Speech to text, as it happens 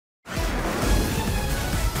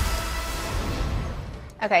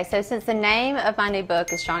Okay, so since the name of my new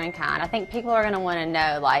book is Strong and Kind, I think people are going to want to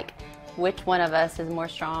know, like, which one of us is more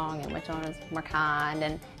strong and which one is more kind,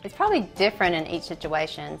 and it's probably different in each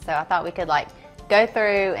situation. So I thought we could, like, go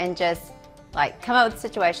through and just, like, come up with a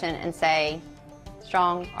situation and say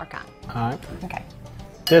strong or kind. All right. Okay.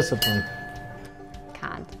 Discipline.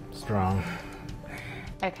 Kind. Strong.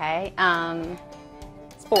 Okay.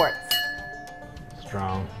 Sports.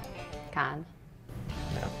 Strong. Kind.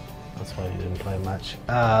 Yeah, that's why you didn't play much.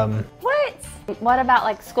 What? What about,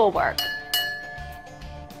 like, schoolwork?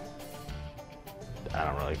 I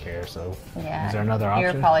don't really care, so Yeah. is there another option?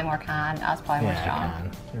 You're probably more kind. I was probably more strong.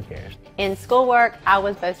 Kind. Who cares? In schoolwork, I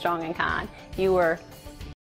was both strong and kind. You were